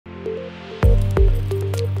Hey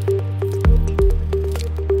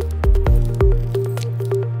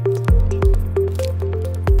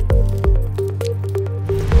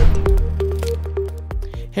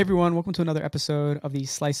everyone, welcome to another episode of the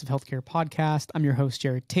Slice of Healthcare podcast. I'm your host,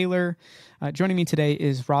 Jared Taylor. Joining me today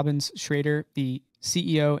is Robbins Schrader, the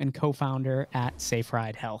CEO and co-founder at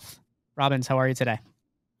SafeRide Health. Robbins, how are you today?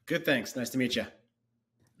 Good, thanks. Nice to meet you.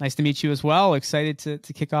 Nice to meet you as well. Excited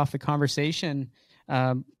to kick off the conversation.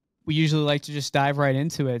 We usually like to just dive right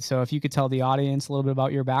into it. So if you could tell the audience a little bit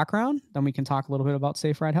about your background, then we can talk a little bit about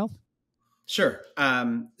SafeRide Health. Sure.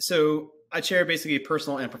 So I chair basically a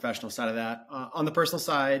personal and professional side of that. On the personal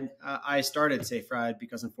side, I started SafeRide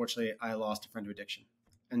because unfortunately I lost a friend to addiction.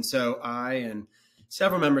 And so I and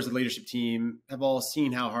several members of the leadership team have all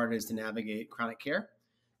seen how hard it is to navigate chronic care.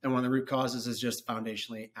 And one of the root causes is just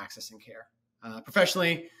foundationally accessing care.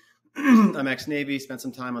 Professionally, I'm ex-Navy, spent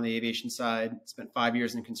some time on the aviation side, spent 5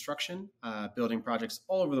 years in construction, building projects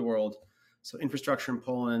all over the world. So infrastructure in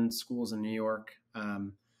Poland, schools in New York.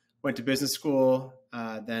 Went to business school,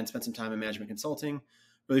 then spent some time in management consulting,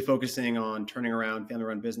 really focusing on turning around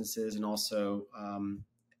family-run businesses and also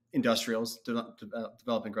industrials,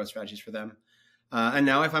 developing growth strategies for them. And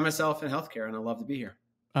now I find myself in healthcare, and I love to be here.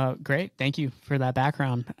 Great. Thank you for that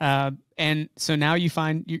background. And so now you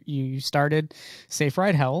find you started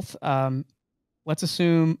SafeRide Health. Let's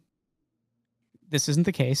assume this isn't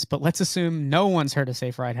the case, but let's assume no one's heard of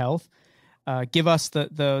SafeRide Health. Give us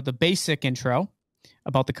the basic intro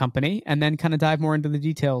about the company, and then kind of dive more into the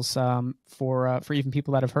details for even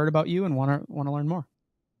people that have heard about you and want to learn more.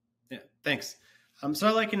 Yeah, thanks. So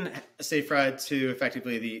I liken SafeRide to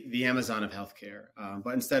effectively the Amazon of healthcare,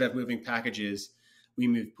 but instead of moving packages, we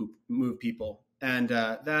move people, and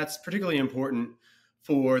that's particularly important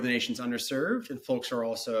for the nation's underserved and folks who are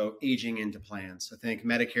also aging into plans. So think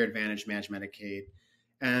Medicare Advantage, Managed Medicaid,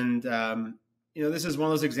 and this is one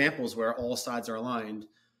of those examples where all sides are aligned.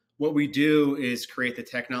 What we do is create the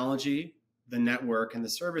technology, the network, and the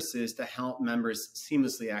services to help members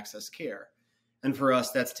seamlessly access care. And for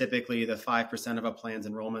us, that's typically the 5% of a plan's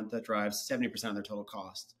enrollment that drives 70% of their total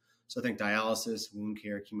cost. So think dialysis, wound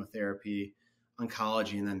care, chemotherapy,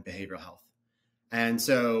 oncology, and then behavioral health. And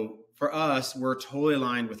so for us, we're totally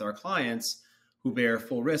aligned with our clients who bear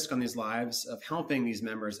full risk on these lives of helping these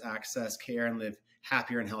members access care and live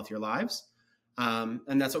happier and healthier lives.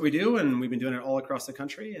 And that's what we do. And we've been doing it all across the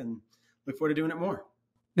country and look forward to doing it more.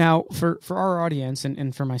 Now, for our audience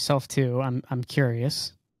and for myself too, I'm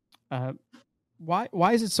curious,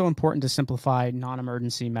 why is it so important to simplify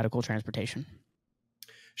non-emergency medical transportation?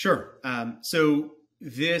 Sure. So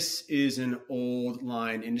this is an old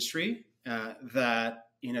line industry that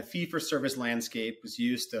in a fee-for-service landscape was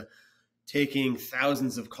used to taking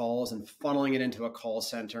thousands of calls and funneling it into a call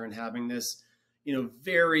center and having this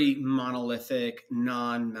very monolithic,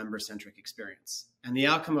 non-member centric experience. And the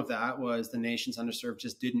outcome of that was the nation's underserved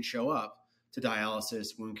just didn't show up to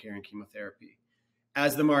dialysis, wound care, and chemotherapy.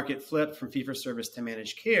 As the market flipped from fee-for-service to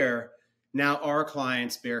managed care, now our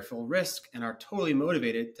clients bear full risk and are totally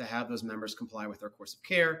motivated to have those members comply with their course of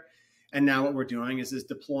care. And now what we're doing is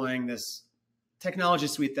deploying this technology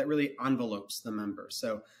suite that really envelopes the member.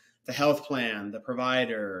 So the health plan, the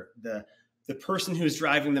provider, the person who's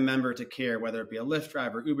driving the member to care, whether it be a Lyft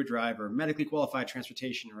driver, Uber driver, medically qualified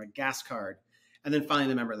transportation, or a gas card, and then finally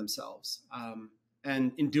the member themselves.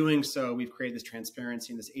 And in doing so, we've created this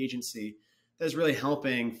transparency and this agency that is really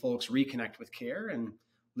helping folks reconnect with care and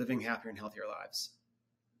living happier and healthier lives.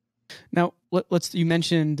 Now, you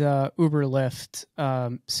mentioned Uber, Lyft.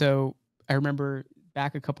 So I remember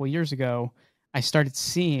back a couple of years ago, I started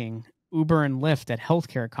seeing Uber and Lyft at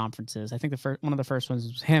healthcare conferences. I think one of the first ones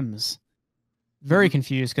was HIMSS. Very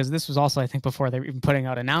confused because this was also, I think, before they were even putting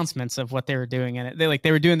out announcements of what they were doing, and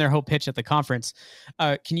they were doing their whole pitch at the conference.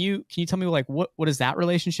 Can you tell me what does that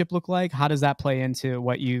relationship look like? How does that play into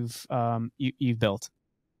what you've built?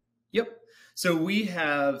 Yep. So we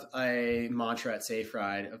have a mantra at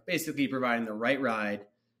SafeRide of basically providing the right ride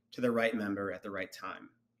to the right member at the right time.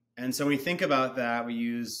 And so when we think about that, we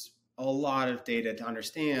use a lot of data to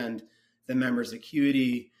understand the member's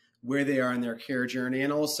acuity, where they are in their care journey,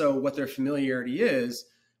 and also what their familiarity is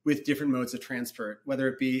with different modes of transport, whether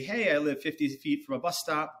it be, hey, I live 50 feet from a bus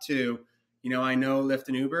stop, to, I know Lyft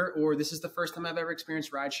and Uber, or this is the first time I've ever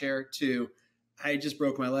experienced rideshare, to, I just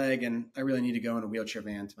broke my leg and I really need to go in a wheelchair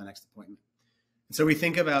van to my next appointment. And so we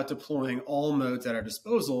think about deploying all modes at our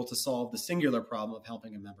disposal to solve the singular problem of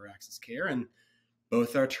helping a member access care. And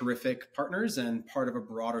both are terrific partners and part of a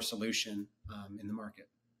broader solution in the market.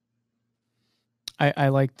 I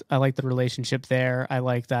like the relationship there. I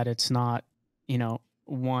like that it's not,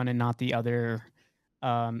 one and not the other.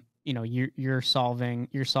 you're solving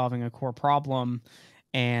a core problem,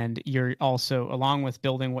 and you're also, along with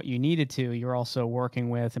building what you needed to, you're also working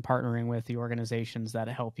with and partnering with the organizations that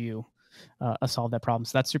help you solve that problem.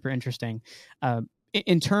 So that's super interesting.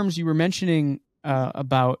 In terms, you were mentioning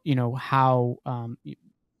about how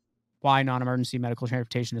why non-emergency medical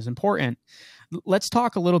transportation is important. Let's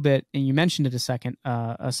talk a little bit, and you mentioned it a second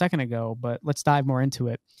ago, but let's dive more into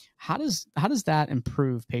it. How does that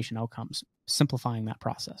improve patient outcomes, simplifying that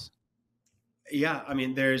process? Yeah, I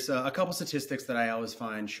mean, there's a couple statistics that I always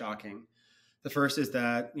find shocking. The first is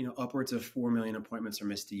that upwards of 4 million appointments are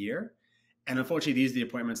missed a year, and unfortunately, these are the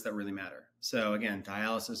appointments that really matter. So again,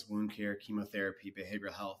 dialysis, wound care, chemotherapy,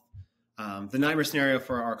 behavioral health. The nightmare scenario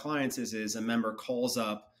for our clients is a member calls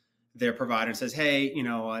up their provider and says, "Hey, you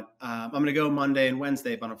know what? I'm going to go Monday and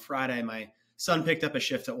Wednesday, but on Friday, my son picked up a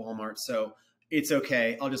shift at Walmart, so it's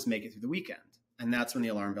okay. I'll just make it through the weekend." And that's when the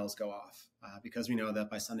alarm bells go off, because we know that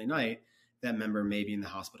by Sunday night, that member may be in the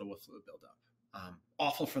hospital with fluid buildup.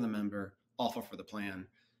 Awful for the member, awful for the plan,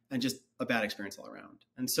 and just a bad experience all around.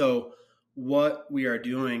 And so what we are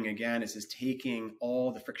doing, again, is taking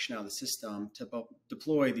all the friction out of the system to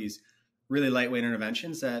deploy these really lightweight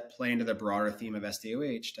interventions that play into the broader theme of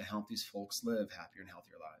SDOH to help these folks live happier and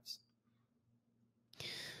healthier lives.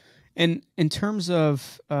 And in terms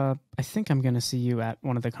of, I think I'm going to see you at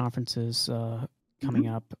one of the conferences coming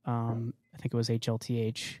up. I think it was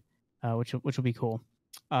HLTH, which will be cool.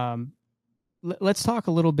 Let's talk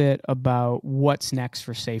a little bit about what's next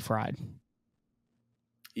for SafeRide.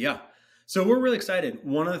 Yeah. So we're really excited.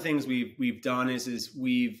 One of the things we've done is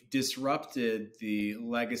we've disrupted the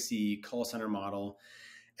legacy call center model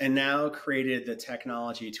and now created the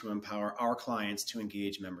technology to empower our clients to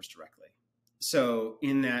engage members directly. So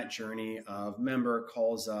in that journey of member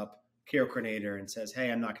calls up care coordinator and says, "Hey,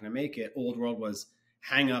 I'm not going to make it." Old world was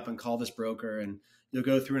hang up and call this broker, and you'll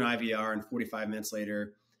go through an IVR, and 45 minutes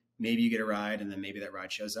later, maybe you get a ride, and then maybe that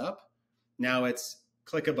ride shows up. Now it's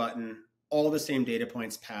click a button, all the same data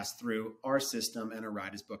points pass through our system, and a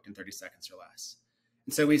ride is booked in 30 seconds or less.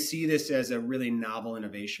 And so we see this as a really novel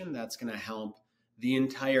innovation that's going to help the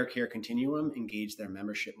entire care continuum engage their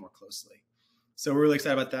membership more closely. So we're really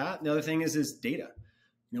excited about that. The other thing is data.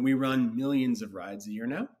 We run millions of rides a year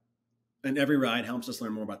now, and every ride helps us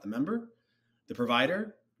learn more about the member, the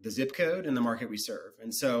provider, the zip code, and the market we serve.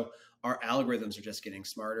 And so our algorithms are just getting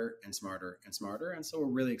smarter and smarter and smarter. And so we're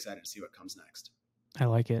really excited to see what comes next. I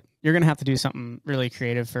like it. You're going to have to do something really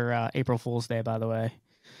creative for April Fool's Day, by the way.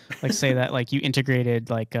 Like say that like you integrated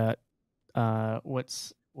like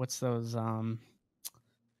what's those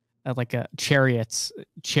like chariots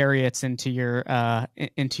into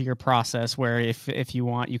your process, where if you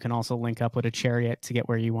want, you can also link up with a chariot to get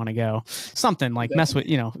where you want to go. Something like mess with,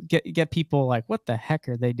 get people like, what the heck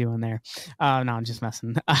are they doing there? No, I'm just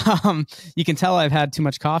messing. You can tell I've had too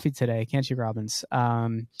much coffee today, can't you, Robbins?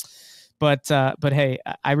 But hey,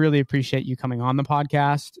 I really appreciate you coming on the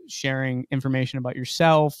podcast, sharing information about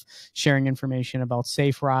yourself, sharing information about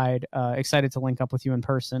SafeRide. Excited to link up with you in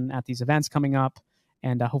person at these events coming up,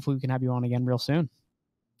 and hopefully we can have you on again real soon.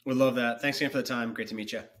 We'd love that. Thanks again for the time. Great to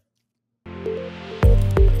meet you.